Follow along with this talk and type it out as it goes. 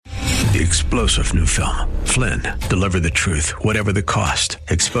The explosive new film, Flynn, deliver the truth, whatever the cost,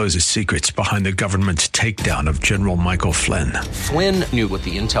 exposes secrets behind the government's takedown of General Michael Flynn. Flynn knew what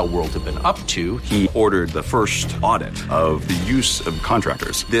the intel world had been up to. He ordered the first audit of the use of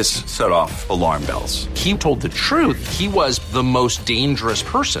contractors. This set off alarm bells. He told the truth. He was the most dangerous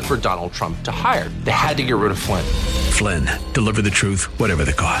person for Donald Trump to hire. They had to get rid of Flynn. Flynn, deliver the truth, whatever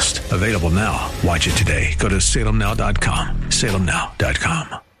the cost. Available now. Watch it today. Go to salemnow.com.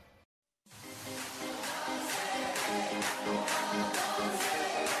 salemnow.com.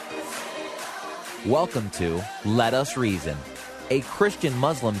 Welcome to Let Us Reason, a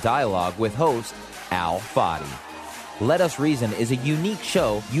Christian-Muslim dialogue with host Al Fadi. Let Us Reason is a unique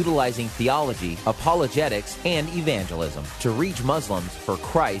show utilizing theology, apologetics, and evangelism to reach Muslims for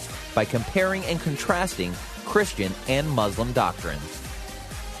Christ by comparing and contrasting Christian and Muslim doctrines.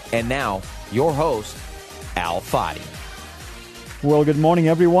 And now, your host, Al Fadi. Well, good morning,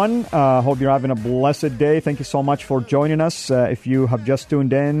 everyone. Hope you're having a blessed day. Thank you so much for joining us. If you have just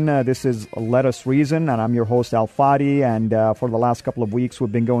tuned in, this is Let Us Reason, and I'm your host, Al Fadi. And for the last couple of weeks,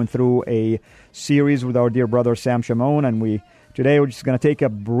 we've been going through a series with our dear brother, Sam Shamoun. And today we're just going to take a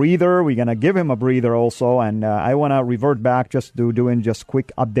breather. We're going to give him a breather also. And I want to revert back just to doing just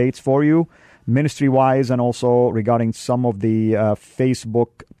quick updates for you, ministry-wise, and also regarding some of the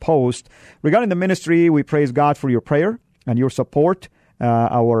Facebook posts. Regarding the ministry, we praise God for your prayer and your support.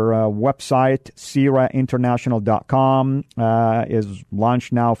 Our website, sirainternational.com, is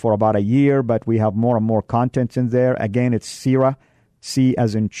launched now for about a year, but we have more and more content in there. Again, it's Sira, C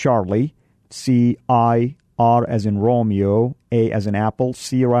as in Charlie, C-I-R as in Romeo, A as in Apple,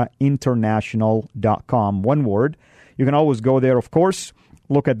 sirainternational.com. One word. You can always go there, of course,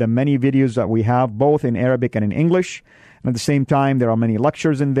 look at the many videos that we have, both in Arabic and in English. And at the same time, there are many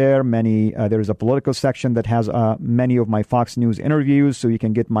lectures in there. There is a political section that has many of my Fox News interviews, so you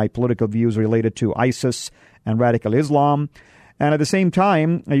can get my political views related to ISIS and radical Islam. And at the same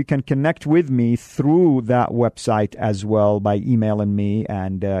time, you can connect with me through that website as well by emailing me,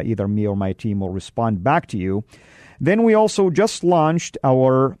 and either me or my team will respond back to you. Then we also just launched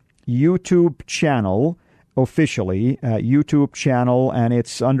our YouTube channel, officially, YouTube channel, and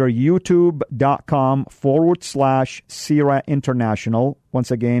it's under youtube.com/Sira International.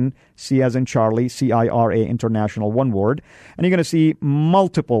 Once again, C as in Charlie, C-I-R-A International, one word. And you're going to see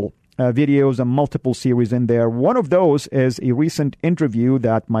multiple videos and multiple series in there. One of those is a recent interview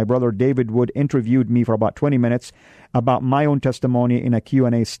that my brother David Wood interviewed me for about 20 minutes about my own testimony in a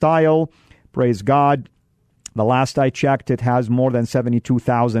Q&A style. Praise God. The last I checked, it has more than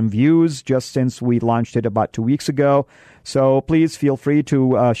 72,000 views just since we launched it about 2 weeks ago. So please feel free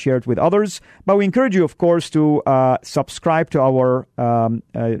to share it with others. But we encourage you, of course, to subscribe to our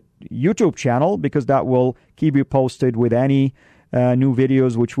YouTube channel, because that will keep you posted with any new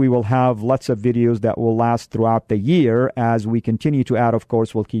videos, which we will have lots of videos that will last throughout the year. As we continue to add, of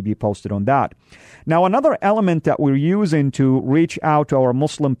course, we'll keep you posted on that. Now, another element that we're using to reach out to our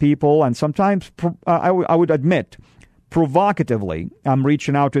Muslim people, and sometimes, I would admit, provocatively, I'm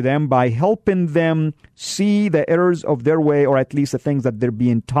reaching out to them by helping them see the errors of their way, or at least the things that they're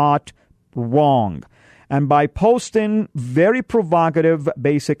being taught wrong. And by posting very provocative,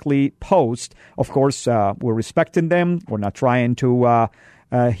 basically, posts, of course, we're respecting them. We're not trying to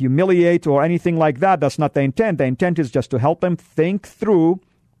humiliate or anything like that. That's not the intent. The intent is just to help them think through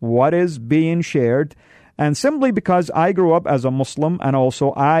what is being shared. And simply because I grew up as a Muslim, and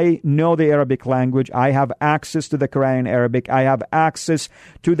also I know the Arabic language, I have access to the Quran in Arabic, I have access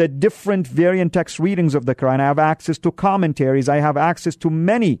to the different variant text readings of the Quran, I have access to commentaries, I have access to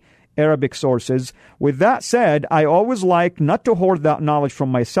many Arabic sources. With that said, I always like not to hoard that knowledge from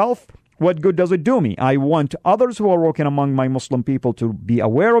myself. What good does it do me? I want others who are working among my Muslim people to be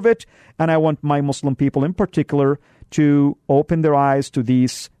aware of it, and I want my Muslim people in particular to open their eyes to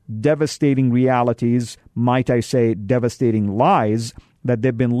these devastating realities, might I say devastating lies that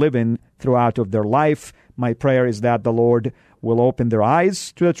they've been living throughout of their life. My prayer is that the Lord will open their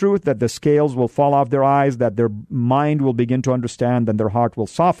eyes to the truth, that the scales will fall off their eyes, that their mind will begin to understand, and their heart will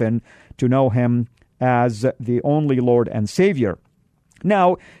soften to know Him as the only Lord and Savior.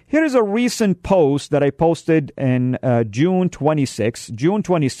 Now, here is a recent post that I posted in June 26.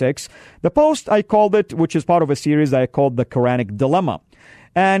 The post, I called it, which is part of a series I called The Quranic Dilemma.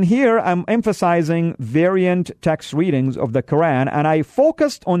 And here I'm emphasizing variant text readings of the Quran, and I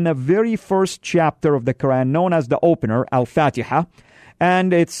focused on the very first chapter of the Quran, known as the opener, Al-Fatiha.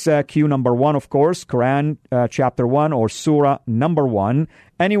 And it's Q number 1, of course, Quran chapter 1 or Surah number 1.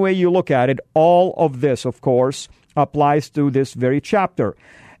 Any way you look at it, all of this, of course, applies to this very chapter.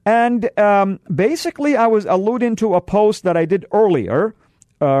 And basically, I was alluding to a post that I did earlier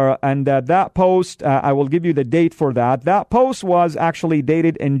and that post, I will give you the date for that. That post was actually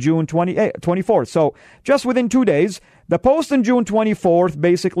dated in June 24th. So just within 2 days, the post on June 24th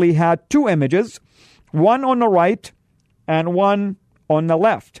basically had two images, one on the right and one on the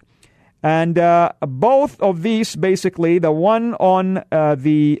left. And both of these, basically, the one on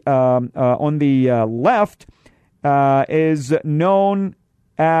the left is known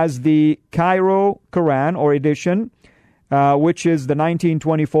as the Cairo Quran or edition, which is the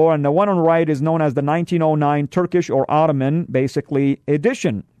 1924, and the one on the right is known as the 1909 Turkish or Ottoman, basically,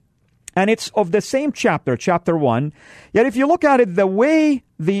 edition. And it's of the same chapter, chapter 1. Yet if you look at it, the way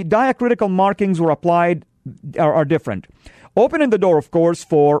the diacritical markings were applied are different. Opening the door, of course,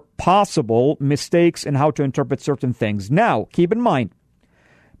 for possible mistakes in how to interpret certain things. Now, keep in mind,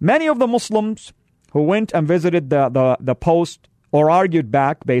 many of the Muslims who went and visited the post or argued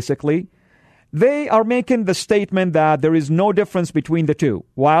back, basically, they are making the statement that there is no difference between the two.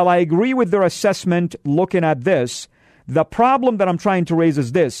 While I agree with their assessment looking at this, the problem that I'm trying to raise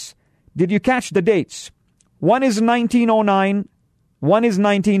is this. Did you catch the dates? One is 1909, one is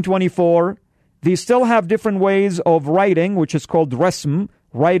 1924. They still have different ways of writing, which is called resm,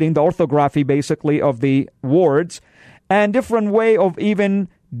 writing, the orthography basically of the words, and different way of even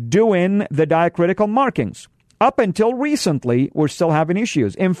doing the diacritical markings. Up until recently, we're still having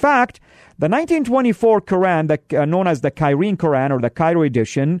issues. In fact, the 1924 Quran, known as the Cairene Quran or the Cairo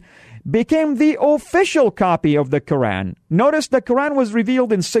edition, became the official copy of the Quran. Notice the Quran was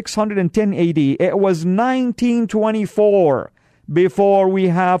revealed in 610 AD. It was 1924 before we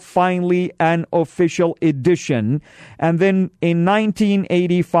have finally an official edition. And then in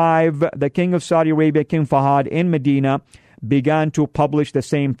 1985, the King of Saudi Arabia, King Fahad in Medina, began to publish the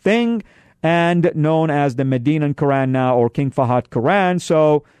same thing, and known as the Medinan Quran now, or King Fahad Quran.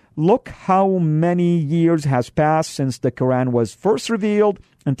 So look how many years has passed since the Quran was first revealed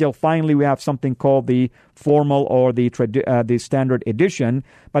until finally we have something called the formal or the standard edition.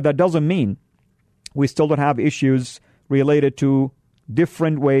 But that doesn't mean we still don't have issues related to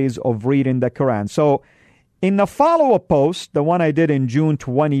different ways of reading the Quran. So in the follow-up post, the one I did in June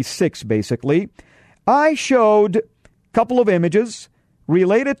 26, basically, I showed a couple of images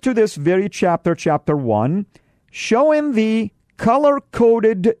related to this very chapter, chapter 1, showing the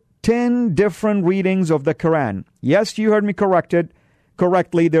color-coded 10 different readings of the Quran. Yes, you heard me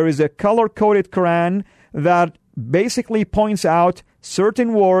correctly. There is a color-coded Quran that basically points out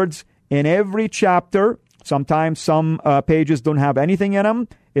certain words in every chapter. Sometimes some pages don't have anything in them.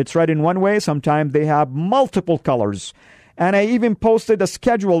 It's read in one way. Sometimes they have multiple colors. And I even posted a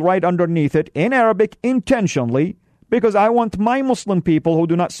schedule right underneath it in Arabic intentionally, because I want my Muslim people who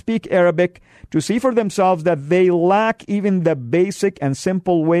do not speak Arabic to see for themselves that they lack even the basic and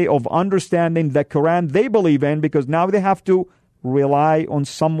simple way of understanding the Quran they believe in, because now they have to rely on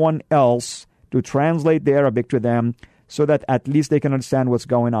someone else to translate the Arabic to them so that at least they can understand what's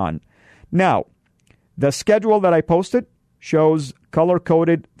going on. Now, the schedule that I posted shows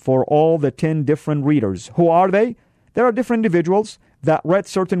color-coded for all the 10 different readers. Who are they? There are different individuals that read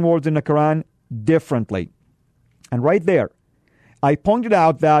certain words in the Quran differently. And right there, I pointed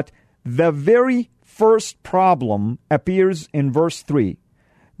out that the very first problem appears in verse 3.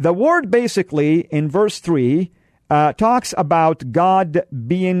 The word basically in verse 3 talks about God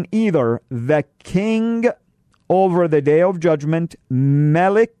being either the king over the day of judgment,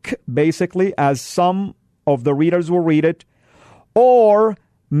 Melik, basically, as some of the readers will read it, or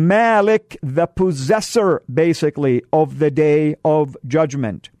Malik, the possessor, basically, of the day of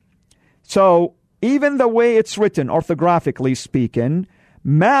judgment. So, even the way it's written, orthographically speaking,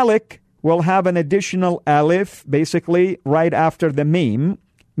 Malik will have an additional alif, basically, right after the meme,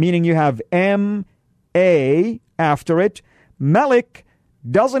 meaning you have M-A after it. Malik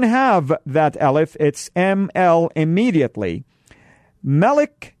doesn't have that alif, it's M-L immediately.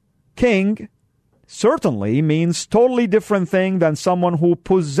 Malik, king, certainly means totally different thing than someone who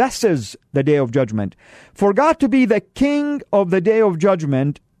possesses the day of judgment. For God to be the king of the day of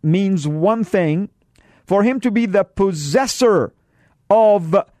judgment means one thing. For him to be the possessor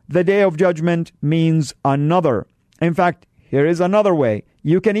of the day of judgment means another. In fact, here is another way.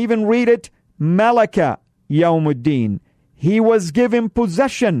 You can even read it, Malaka Yawmuddin. He was given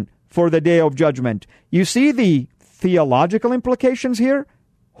possession for the day of judgment. You see the theological implications here?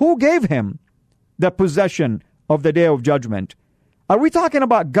 Who gave him the possession of the day of judgment? Are we talking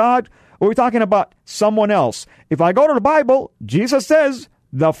about God, or are we talking about someone else? If I go to the Bible, Jesus says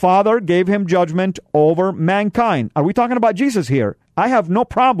the Father gave him judgment over mankind. Are we talking about Jesus here? I have no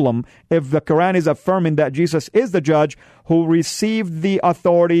problem if the Quran is affirming that Jesus is the judge who received the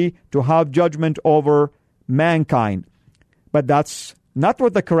authority to have judgment over mankind. But that's not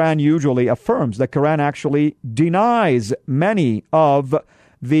what the Quran usually affirms. The Quran actually denies many of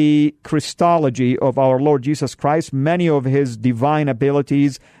the Christology of our Lord Jesus Christ, many of his divine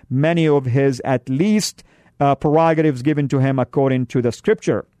abilities, many of his at least prerogatives given to him according to the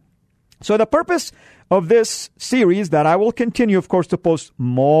Scripture. So the purpose of this series, that I will continue, of course, to post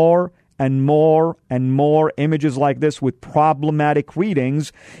more and more and more images like this with problematic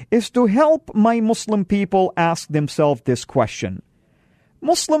readings, is to help my Muslim people ask themselves this question.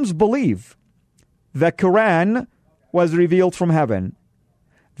 Muslims believe the Quran was revealed from heaven.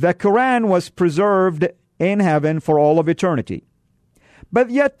 The Quran was preserved in heaven for all of eternity. But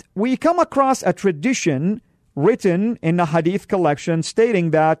yet we come across a tradition written in a hadith collection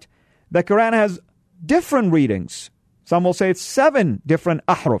stating that the Quran has different readings. Some will say it's 7 different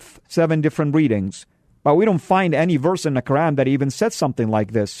ahruf, 7 different readings. But we don't find any verse in the Quran that even says something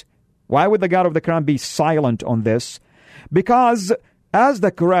like this. Why would the God of the Quran be silent on this? Because as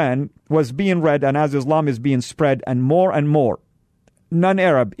the Quran was being read and as Islam is being spread and more,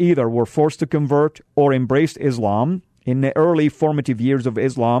 non-Arab either were forced to convert or embraced Islam in the early formative years of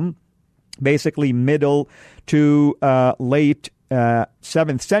Islam, basically middle to late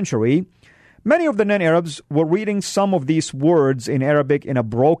 7th century. Many of the non-Arabs were reading some of these words in Arabic in a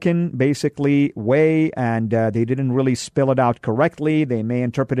broken, basically, way, and they didn't really spell it out correctly. They may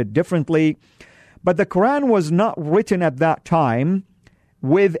interpret it differently. But the Quran was not written at that time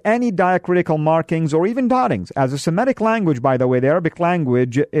with any diacritical markings or even dottings. As a Semitic language, by the way, the Arabic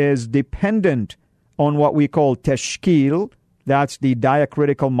language is dependent on what we call tashkil, that's the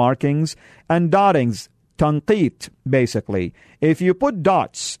diacritical markings, and dottings, tanqit, basically. If you put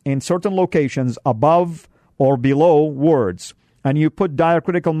dots in certain locations above or below words, and you put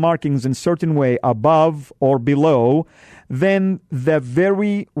diacritical markings in certain way above or below, then the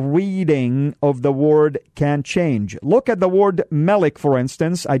very reading of the word can change. Look at the word Malik, for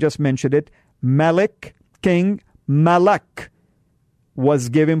instance. I just mentioned it. Malik, king. Malak was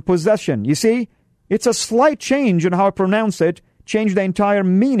given possession. You see, it's a slight change in how I pronounce it, change the entire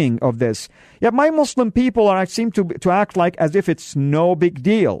meaning of this. Yet my Muslim people seem to act like as if it's no big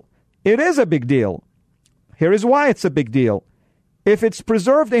deal. It is a big deal. Here is why it's a big deal. If it's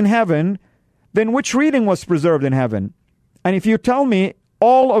preserved in heaven, then which reading was preserved in heaven? And if you tell me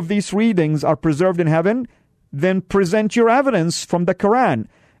all of these readings are preserved in heaven, then present your evidence from the Quran.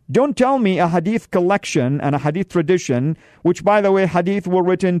 Don't tell me a hadith collection and a hadith tradition, which, by the way, hadith were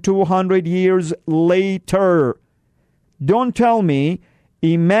written 200 years later. Don't tell me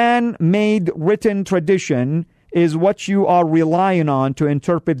a man-made written tradition is what you are relying on to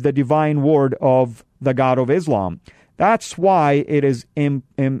interpret the divine word of the God of Islam. That's why it is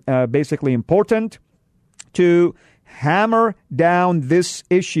basically important to hammer down this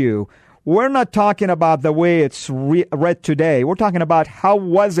issue. We're not talking about the way it's read today. We're talking about how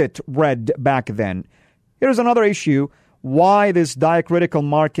was it read back then. Here's another issue why this diacritical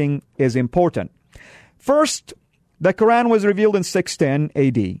marking is important. First, the Quran was revealed in 610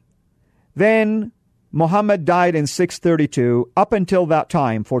 AD. Then Muhammad died in 632. Up until that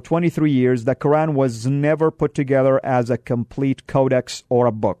time, for 23 years, the Quran was never put together as a complete codex or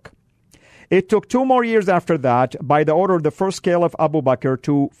a book. It took 2 more years after that, by the order of the first Caliph Abu Bakr,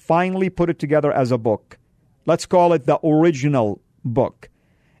 to finally put it together as a book. Let's call it the original book.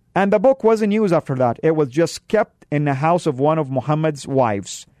 And the book wasn't used after that. It was just kept in the house of one of Muhammad's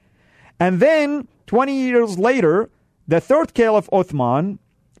wives. And then, 20 years later, the third Caliph Uthman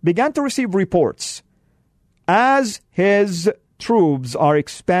began to receive reports. As his troops are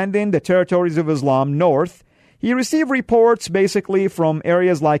expanding the territories of Islam north, he received reports basically from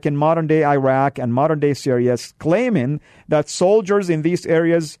areas like in modern-day Iraq and modern-day Syria, claiming that soldiers in these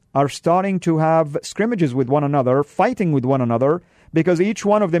areas are starting to have scrimmages with one another, fighting with one another, because each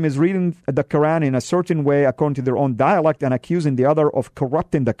one of them is reading the Quran in a certain way according to their own dialect and accusing the other of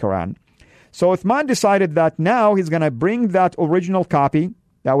corrupting the Quran. So Uthman decided that now he's going to bring that original copy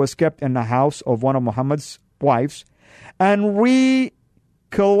that was kept in the house of one of Muhammad's wives and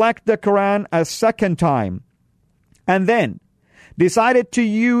recollect the Quran a second time. And then decided to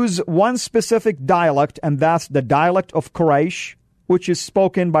use one specific dialect, and that's the dialect of Quraysh, which is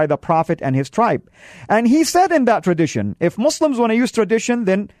spoken by the Prophet and his tribe. And he said in that tradition, if Muslims want to use tradition,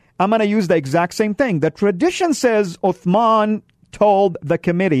 then I'm going to use the exact same thing. The tradition says Uthman told the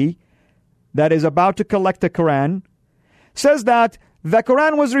committee that is about to collect the Quran, says that the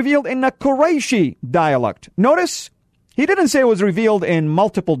Quran was revealed in a Qurayshi dialect. Notice, he didn't say it was revealed in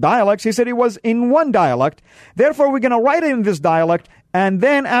multiple dialects. He said it was in one dialect. Therefore, we're going to write it in this dialect. And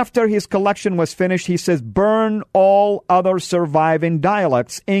then after his collection was finished, he says, burn all other surviving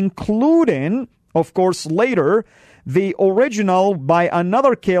dialects, including, of course, later, the original by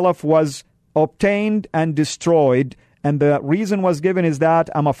another caliph was obtained and destroyed. And the reason was given is that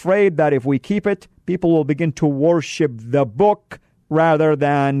I'm afraid that if we keep it, people will begin to worship the book rather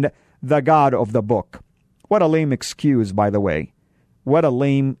than the God of the book. What a lame excuse, by the way. What a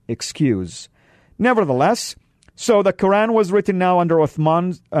lame excuse. Nevertheless, so the Quran was written now under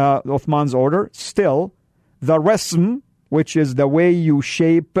Uthman's order. Still, the rasm, which is the way you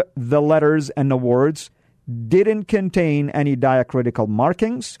shape the letters and the words, didn't contain any diacritical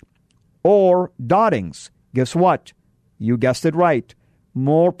markings or dottings. Guess what? You guessed it right.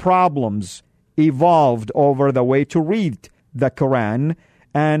 More problems evolved over the way to read the Quran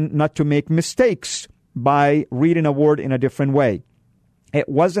and not to make mistakes by reading a word in a different way. It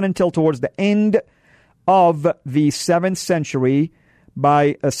wasn't until towards the end of the 7th century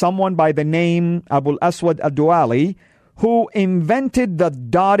by someone by the name Abu al-Aswad al-Duali who invented the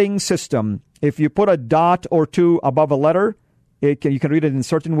dotting system. If you put a dot or two above a letter, you can read it in a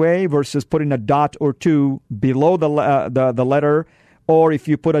certain way versus putting a dot or two below the letter, or if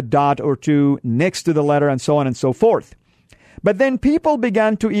you put a dot or two next to the letter, and so on and so forth. But then people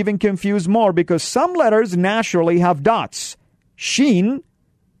began to even confuse more because some letters naturally have dots. Sheen,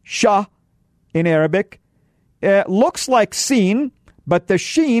 Shah in Arabic, looks like Seen, but the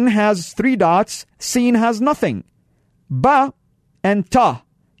Sheen has 3 dots, Seen has nothing. Ba and Ta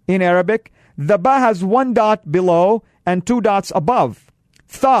in Arabic, the Ba has 1 dot below and 2 dots above.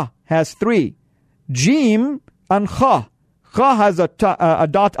 Tha has 3. Jim and Kha. Kha has a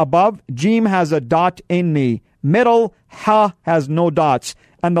dot above. Jim has a dot in the middle. Ha has no dots.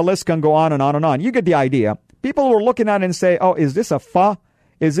 And the list can go on and on and on. You get the idea. People were looking at it and say, oh, is this a Fa?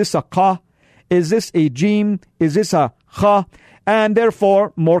 Is this a Kha? Is this a Jim? Is this a Kha? And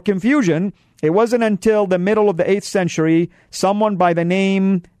therefore, more confusion. It wasn't until the middle of the 8th century, someone by the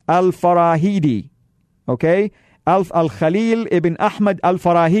name Al-Farahidi, okay? Al-Khalil ibn Ahmad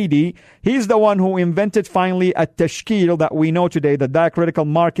Al-Farahidi, he's the one who invented finally a tashkil that we know today, the diacritical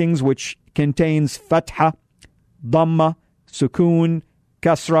markings, which contains fatha, dhamma, sukoon,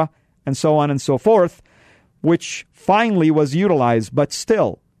 kasra, and so on and so forth, which finally was utilized. But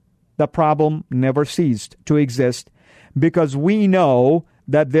still, the problem never ceased to exist because we know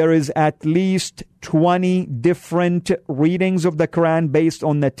that there is at least 20 different readings of the Quran based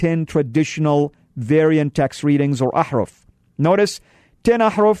on the 10 traditional variant text readings or ahruf. Notice 10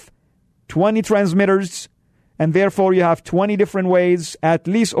 ahruf, 20 transmitters, and therefore you have 20 different ways, at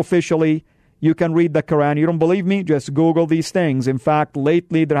least officially, you can read the Quran. You don't believe me? Just Google these things. In fact,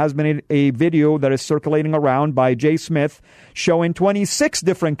 lately there has been a video that is circulating around by Jay Smith showing 26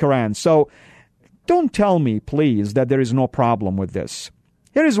 different Qurans. So don't tell me, please, that there is no problem with this.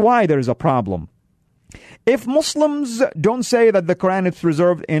 Here is why there is a problem. If Muslims don't say that the Quran is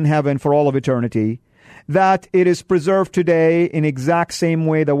preserved in heaven for all of eternity, that it is preserved today in exact same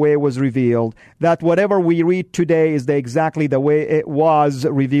way the way it was revealed, that whatever we read today is exactly the way it was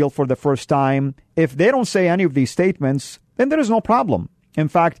revealed for the first time, if they don't say any of these statements, then there is no problem. In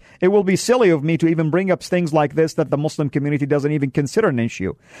fact, it will be silly of me to even bring up things like this that the Muslim community doesn't even consider an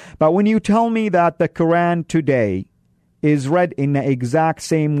issue. But when you tell me that the Quran today is read in the exact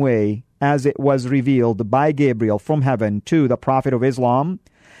same way as it was revealed by Gabriel from heaven to the Prophet of Islam,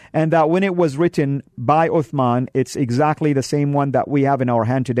 and that when it was written by Uthman, it's exactly the same one that we have in our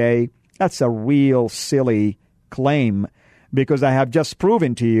hand today, that's a real silly claim, because I have just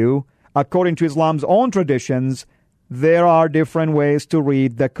proven to you, according to Islam's own traditions, there are different ways to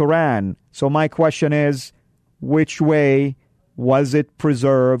read the Quran. So my question is, which way was it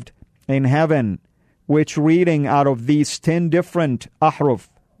preserved in heaven? Which reading out of these 10 different ahruf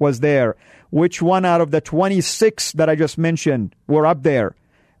was there? Which one out of the 26 that I just mentioned were up there?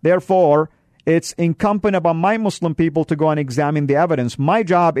 Therefore, it's incumbent upon my Muslim people to go and examine the evidence. My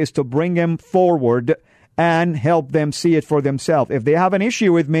job is to bring them forward and help them see it for themselves. If they have an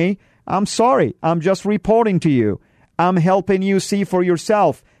issue with me, I'm sorry. I'm just reporting to you. I'm helping you see for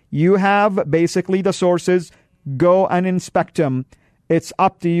yourself. You have basically the sources. Go and inspect them. It's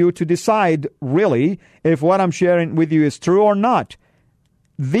up to you to decide, really, if what I'm sharing with you is true or not.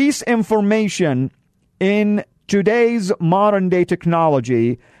 This information in today's modern-day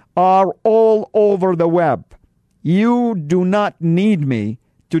technology are all over the web. You do not need me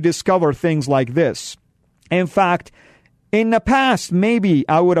to discover things like this. In fact, in the past, maybe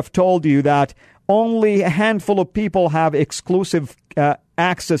I would have told you that only a handful of people have exclusive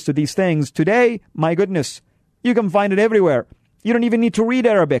access to these things. Today, my goodness, you can find it everywhere. You don't even need to read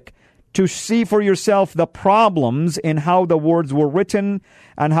Arabic to see for yourself the problems in how the words were written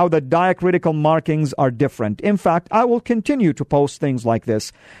and how the diacritical markings are different. In fact, I will continue to post things like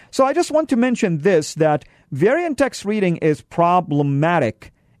this. So I just want to mention this, that variant text reading is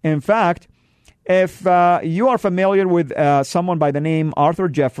problematic. In fact, if you are familiar with someone by the name Arthur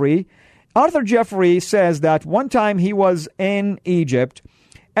Jeffrey says that one time he was in Egypt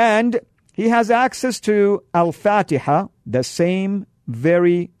and he has access to Al-Fatiha, the same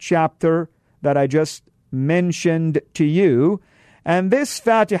very chapter that I just mentioned to you. And this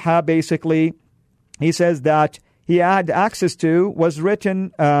Fatiha, basically, he says that he had access to, was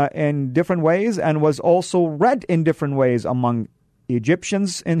written in different ways and was also read in different ways among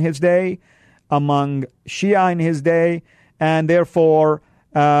Egyptians in his day, among Shia in his day, and therefore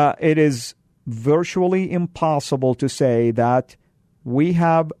it is virtually impossible to say that we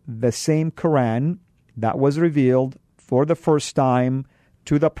have the same Quran that was revealed for the first time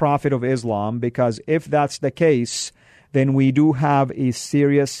to the Prophet of Islam, because if that's the case, then we do have a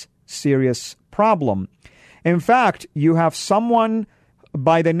serious problem. In fact, you have someone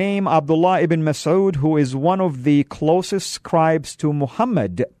by the name Abdullah ibn Mas'ud, who is one of the closest scribes to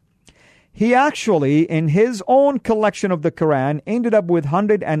Muhammad. He actually, in his own collection of the Quran, ended up with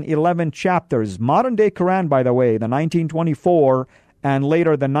 111 chapters. Modern-day Quran, by the way, the 1924 and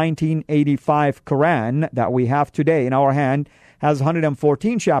later the 1985 Quran that we have today in our hand, has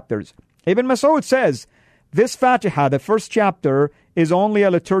 114 chapters. Ibn Mas'ud says, this Fatiha, the first chapter, is only a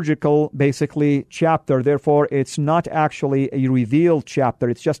liturgical, basically, chapter. Therefore, it's not actually a revealed chapter.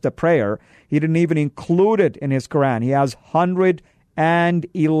 It's just a prayer. He didn't even include it in his Quran. He has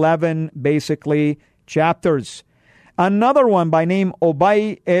 111, basically, chapters. Another one by name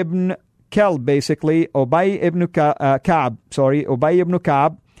Ubay ibn Ka'b, basically, Ubay ibn Ka'b.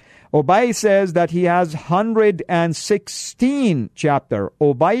 Ubay says that he has 116 chapter.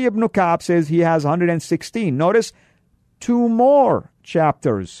 Ubay ibn Ka'b says he has 116. Notice, 2 more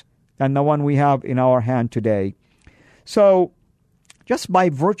chapters than the one we have in our hand today. So, just by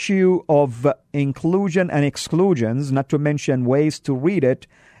virtue of inclusion and exclusions, not to mention ways to read it,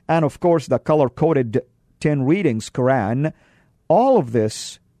 and of course the color-coded 10 readings Quran, all of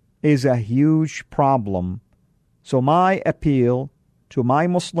this is a huge problem. So my appeal to my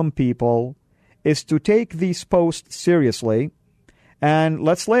Muslim people is to take these posts seriously, and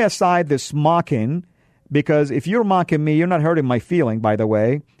let's lay aside this mocking, because if you're mocking me, you're not hurting my feeling, by the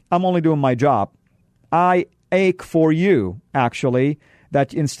way. I'm only doing my job. I ache for you, actually,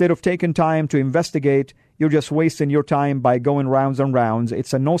 that instead of taking time to investigate, you're just wasting your time by going rounds and rounds.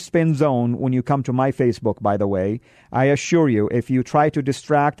 It's a no-spin zone when you come to my Facebook, by the way. I assure you, if you try to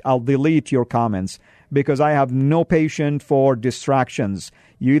distract, I'll delete your comments, because I have no patience for distractions.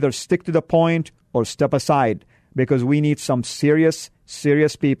 You either stick to the point or step aside, because we need some serious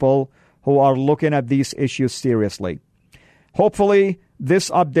people who are looking at these issues seriously. Hopefully, this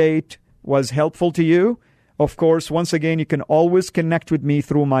update was helpful to you. Of course, once again, you can always connect with me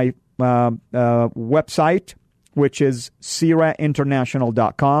through my website, which is CIRA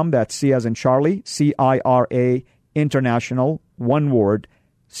International.com. That's C as in Charlie, CIRA International, one word,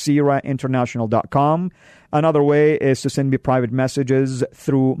 CIRA International.com. Another way is to send me private messages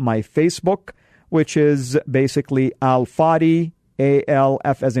through my Facebook, which is basically Al-Fadi,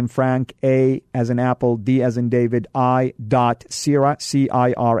 A-L-F as in Frank, A as in Apple, D as in David, I.Cira,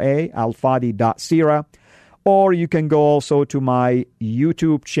 C-I-R-A, alfadi.cira. Or you can go also to my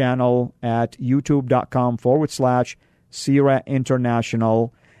YouTube channel at youtube.com/CIRA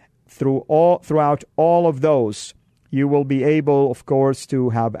International. Throughout all of those, you will be able, of course, to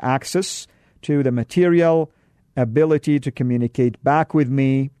have access to the material, ability to communicate back with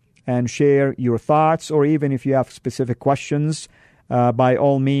me and share your thoughts, or even if you have specific questions, by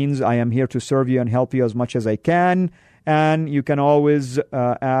all means, I am here to serve you and help you as much as I can. And you can always,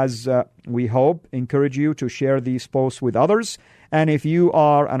 as we hope, encourage you to share these posts with others. And if you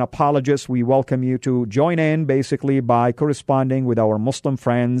are an apologist, we welcome you to join in basically by corresponding with our Muslim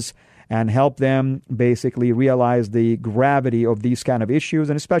friends and help them basically realize the gravity of these kind of issues,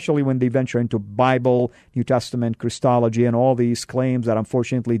 and especially when they venture into Bible, New Testament, Christology, and all these claims that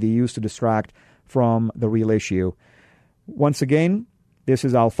unfortunately they use to distract from the real issue. Once again, this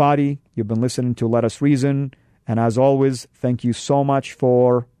is Al-Fadi. You've been listening to Let Us Reason. And as always, thank you so much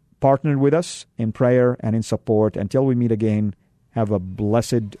for partnering with us in prayer and in support. Until we meet again, have a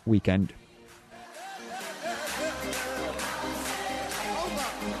blessed weekend.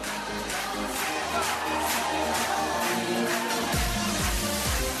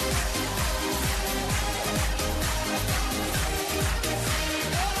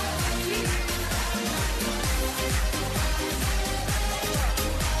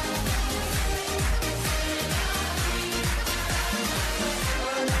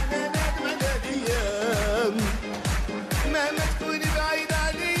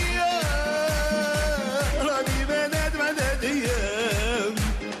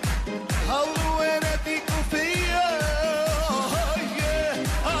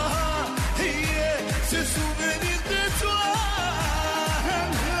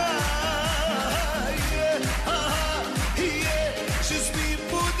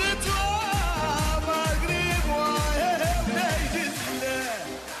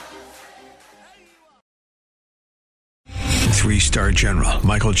 Three-star general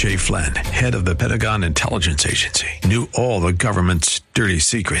Michael J. Flynn, head of the Pentagon Intelligence Agency, knew all the government's dirty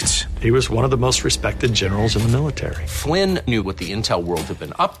secrets. He was one of the most respected generals in the military. Flynn knew what the intel world had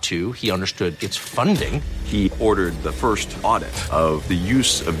been up to. He understood its funding. He ordered the first audit of the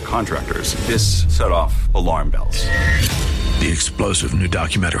use of contractors. This set off alarm bells. The explosive new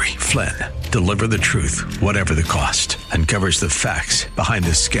documentary, Flynn, Deliver the Truth, Whatever the Cost, uncovers the facts behind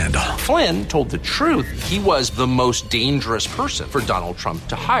this scandal. Flynn told the truth. He was the most dangerous person for Donald Trump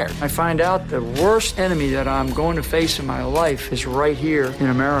to hire. I find out the worst enemy that I'm going to face in my life is right here in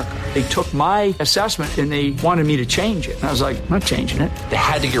America. They took my assessment and they wanted me to change it. And I was like, I'm not changing it. They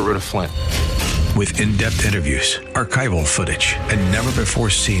had to get rid of Flynn. With in-depth interviews, archival footage, and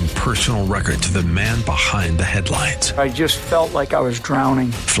never-before-seen personal records of the man behind the headlines. I just felt like I was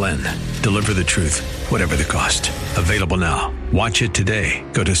drowning. Flynn, Deliver the Truth, Whatever the Cost. Available now. Watch it today.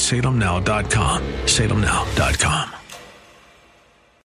 Go to salemnow.com. salemnow.com.